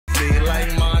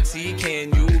Monty,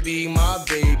 can you be my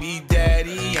baby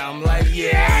daddy? I'm like,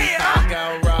 yeah. I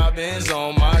got robins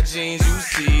on my jeans, you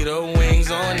see the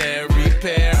wings on every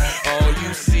pair. All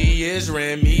you see is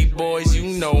Remy boys,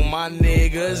 you know my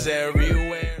niggas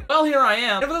everywhere. Well, here I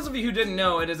am. And for those of you who didn't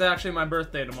know, it is actually my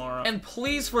birthday tomorrow. And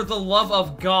please, for the love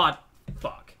of God,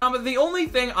 fuck. But the only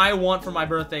thing I want for my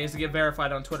birthday is to get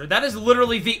verified on Twitter. That is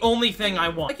literally the only thing I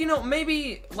want. Like, you know,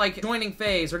 maybe, like, joining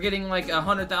FaZe or getting, like,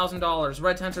 $100,000,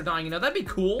 red tents are dying, you know, that'd be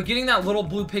cool. But getting that little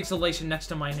blue pixelation next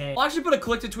to my name. I'll actually put a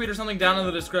click to tweet or something down in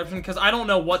the description, because I don't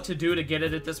know what to do to get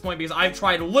it at this point, because I've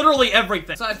tried literally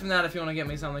everything. Aside from that, if you want to get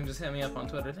me something, just hit me up on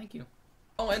Twitter. Thank you.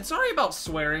 Oh, and sorry about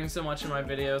swearing so much in my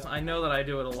videos. I know that I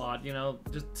do it a lot, you know,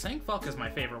 just saying fuck is my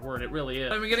favorite word, it really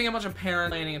is. I've been getting a bunch of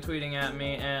parents planning and tweeting at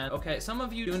me, and okay, some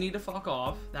of you do need to fuck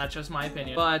off, that's just my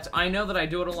opinion, but I know that I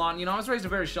do it a lot, and, you know, I was raised a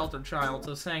very sheltered child,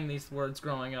 so saying these words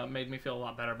growing up made me feel a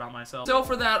lot better about myself. So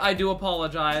for that, I do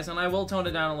apologize, and I will tone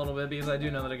it down a little bit, because I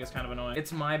do know that it gets kind of annoying.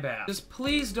 It's my bad. Just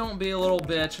please don't be a little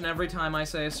bitch, and every time I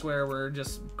say a swear word,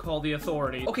 just call the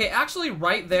authority. Okay, actually,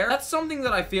 right there, that's something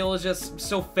that I feel is just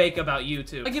so fake about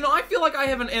YouTube. Like, you know, I feel like I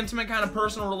have an intimate kind of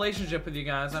personal relationship with you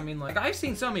guys. I mean, like, I've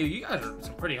seen some of you. You guys are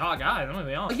some pretty hot guys, I'm gonna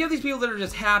be honest. Like, you have these people that are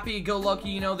just happy-go-lucky,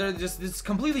 you know, they're just this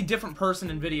completely different person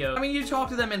in video. I mean, you talk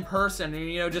to them in person,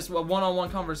 and, you know, just a one-on-one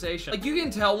conversation. Like, you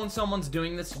can tell when someone's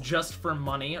doing this just for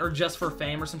money, or just for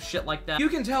fame, or some shit like that. You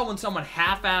can tell when someone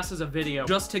half-asses a video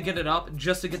just to get it up,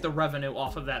 just to get the revenue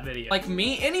off of that video. Like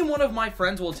me, any one of my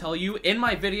friends will tell you, in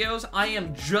my videos, I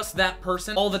am just that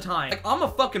person all the time. Like, I'm a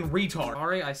fucking retard.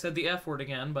 Sorry, I said the F word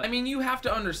again, but, I mean, you have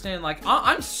to understand, like,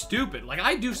 I'm stupid. Like,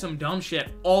 I do some dumb shit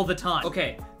all the time.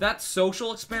 Okay, that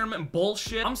social experiment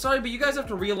bullshit, I'm sorry, but you guys have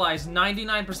to realize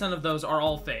 99% of those are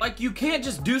all fake. Like, you can't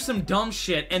just do some dumb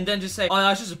shit and then just say, oh,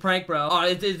 that's just a prank, bro. Oh,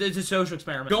 it's a social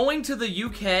experiment. Going to the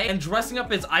UK and dressing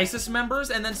up as ISIS members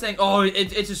and then saying, oh,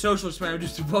 it's a social experiment,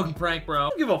 just a fucking prank, bro. I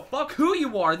don't give a fuck who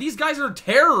you are. These guys are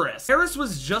terrorists. Paris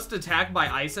was just attacked by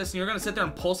ISIS, and you're gonna sit there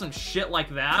and pull some shit like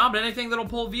that? Nah, but anything that'll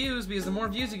pull views, because the more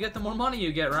views you get, the more money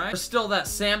you get, right? Or still that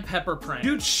Sam Pepper prank.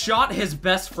 Dude shot his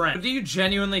best friend. Do you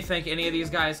genuinely think any of these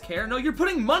guys care? No, you're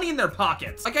putting money in their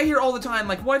pockets. Like, I hear all the time,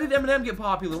 like, why did Eminem get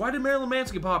popular? Why did Marilyn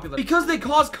Manson get popular? Because they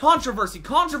cause controversy.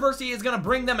 Controversy is gonna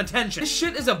bring them attention. This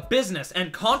shit is a business,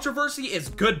 and controversy is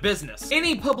good business.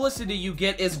 Any publicity you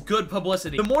get is good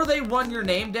publicity. The more they run your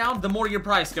name down, the more your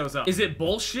price goes up. Is it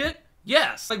bullshit?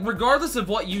 Yes. Like, regardless of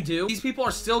what you do, these people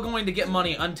are still going to get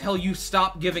money until you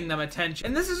stop giving them attention.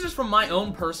 And this is just from my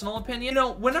own personal opinion. You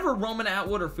know, whenever Roman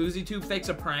Atwood or FouseyTube fakes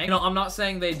a prank, you know, I'm not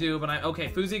saying they do, but okay,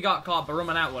 Fousey got caught, but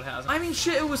Roman Atwood hasn't. I mean,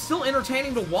 shit, it was still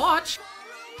entertaining to watch.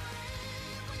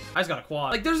 I just got a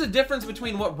quad. Like, there's a difference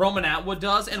between what Roman Atwood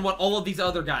does and what all of these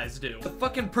other guys do. The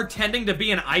fucking pretending to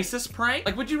be an ISIS prank?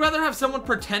 Like, would you rather have someone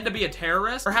pretend to be a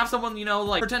terrorist? Or have someone, you know,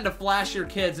 like, pretend to flash your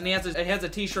kids and he has a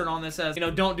t-shirt on that says, you know,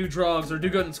 don't do drugs or do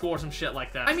good in school or some shit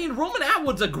like that? I mean, Roman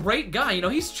Atwood's a great guy, you know,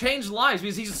 he's changed lives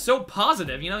because he's so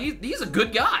positive, you know, he's a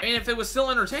good guy. I mean, if it was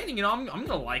still entertaining, you know, I'm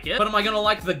gonna like it. But am I gonna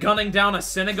like the gunning down a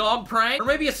synagogue prank? Or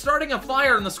maybe a starting a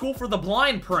fire in the school for the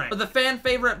blind prank? Or the fan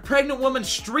favorite pregnant woman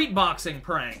street boxing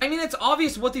prank? I mean, it's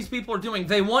obvious what these people are doing.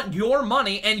 They want your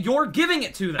money and you're giving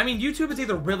it to them. I mean, YouTube is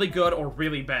either really good or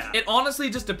really bad. It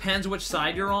honestly just depends which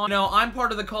side you're on. You know, I'm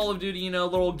part of the Call of Duty, you know,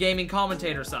 little gaming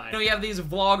commentator side. You know, you have these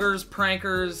vloggers,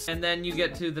 prankers, and then you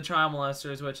get to the child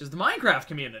molesters, which is the Minecraft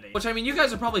community. Which, I mean, you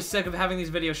guys are probably sick of having these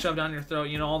videos shoved down your throat.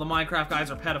 You know, all the Minecraft guys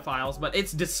are pedophiles, but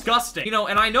it's disgusting. You know,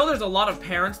 and I know there's a lot of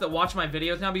parents that watch my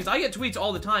videos now because I get tweets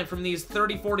all the time from these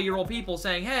 30, 40-year-old people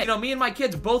saying, hey, you know, me and my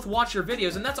kids both watch your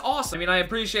videos, and that's awesome. I mean, I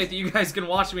appreciate that you guys can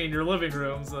watch me in your living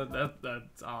rooms.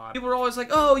 That's odd. People are always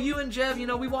like, oh, you and Jev, you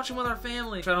know, we watch them with our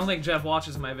family. Which I don't think Jev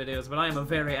watches my videos, but I am a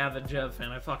very avid Jev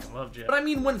fan. I fucking love Jev. But I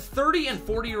mean, when 30 and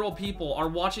 40-year-old people are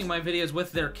watching my videos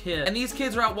with their kids, and these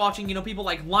kids are out watching, you know, people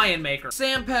like Lion Maker,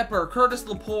 Sam Pepper, Curtis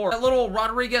Lepore, that little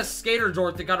Rodriguez skater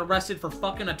dork that got arrested for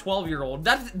fucking a 12-year-old.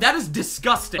 That is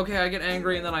disgusting. Okay, I get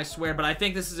angry and then I swear, but I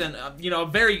think this is you know, a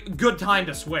very good time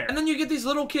to swear. And then you get these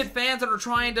little kid fans that are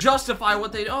trying to justify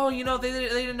what they, oh, you know, they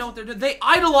didn't know what they're doing. They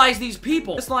idolize these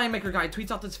people. This Lion Maker guy tweets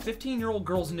out this 15-year-old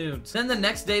girl's nudes. Then the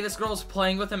next day, this girl's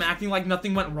playing with him, acting like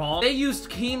nothing went wrong. They used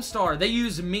Keemstar. They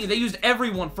used me. They used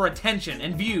everyone for attention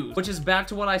and views. Which is back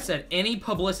to what I said. Any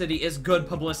publicity is good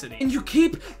publicity. And you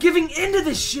keep giving into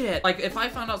this shit. Like, if I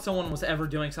found out someone was ever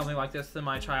doing something like this to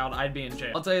my child, I'd be in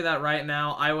jail. I'll tell you that right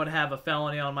now. I would have a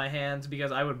felony on my hands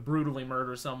because I would brutally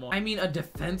murder someone. I mean, a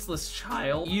defenseless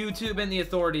child? YouTube and the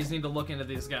authorities need to look into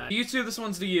these guys. YouTube, this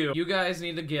one's to you. You guys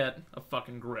need to get a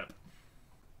fucking grip.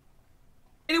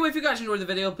 Anyway, if you guys enjoyed the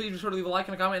video, please be sure to leave a like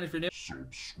and a comment if you're new.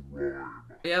 Subscribe.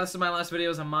 Yeah, this is my last video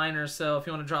as a minor, so if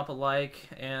you want to drop a like,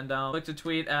 and click to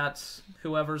tweet at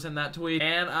whoever's in that tweet,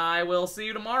 and I will see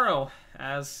you tomorrow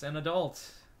as an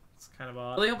adult. It's kind of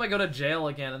odd. I really hope I go to jail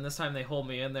again, and this time they hold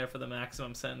me in there for the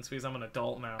maximum sentence because I'm an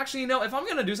adult now. Actually, you know, if I'm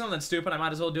gonna do something stupid, I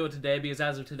might as well do it today because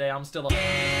as of today, I'm still a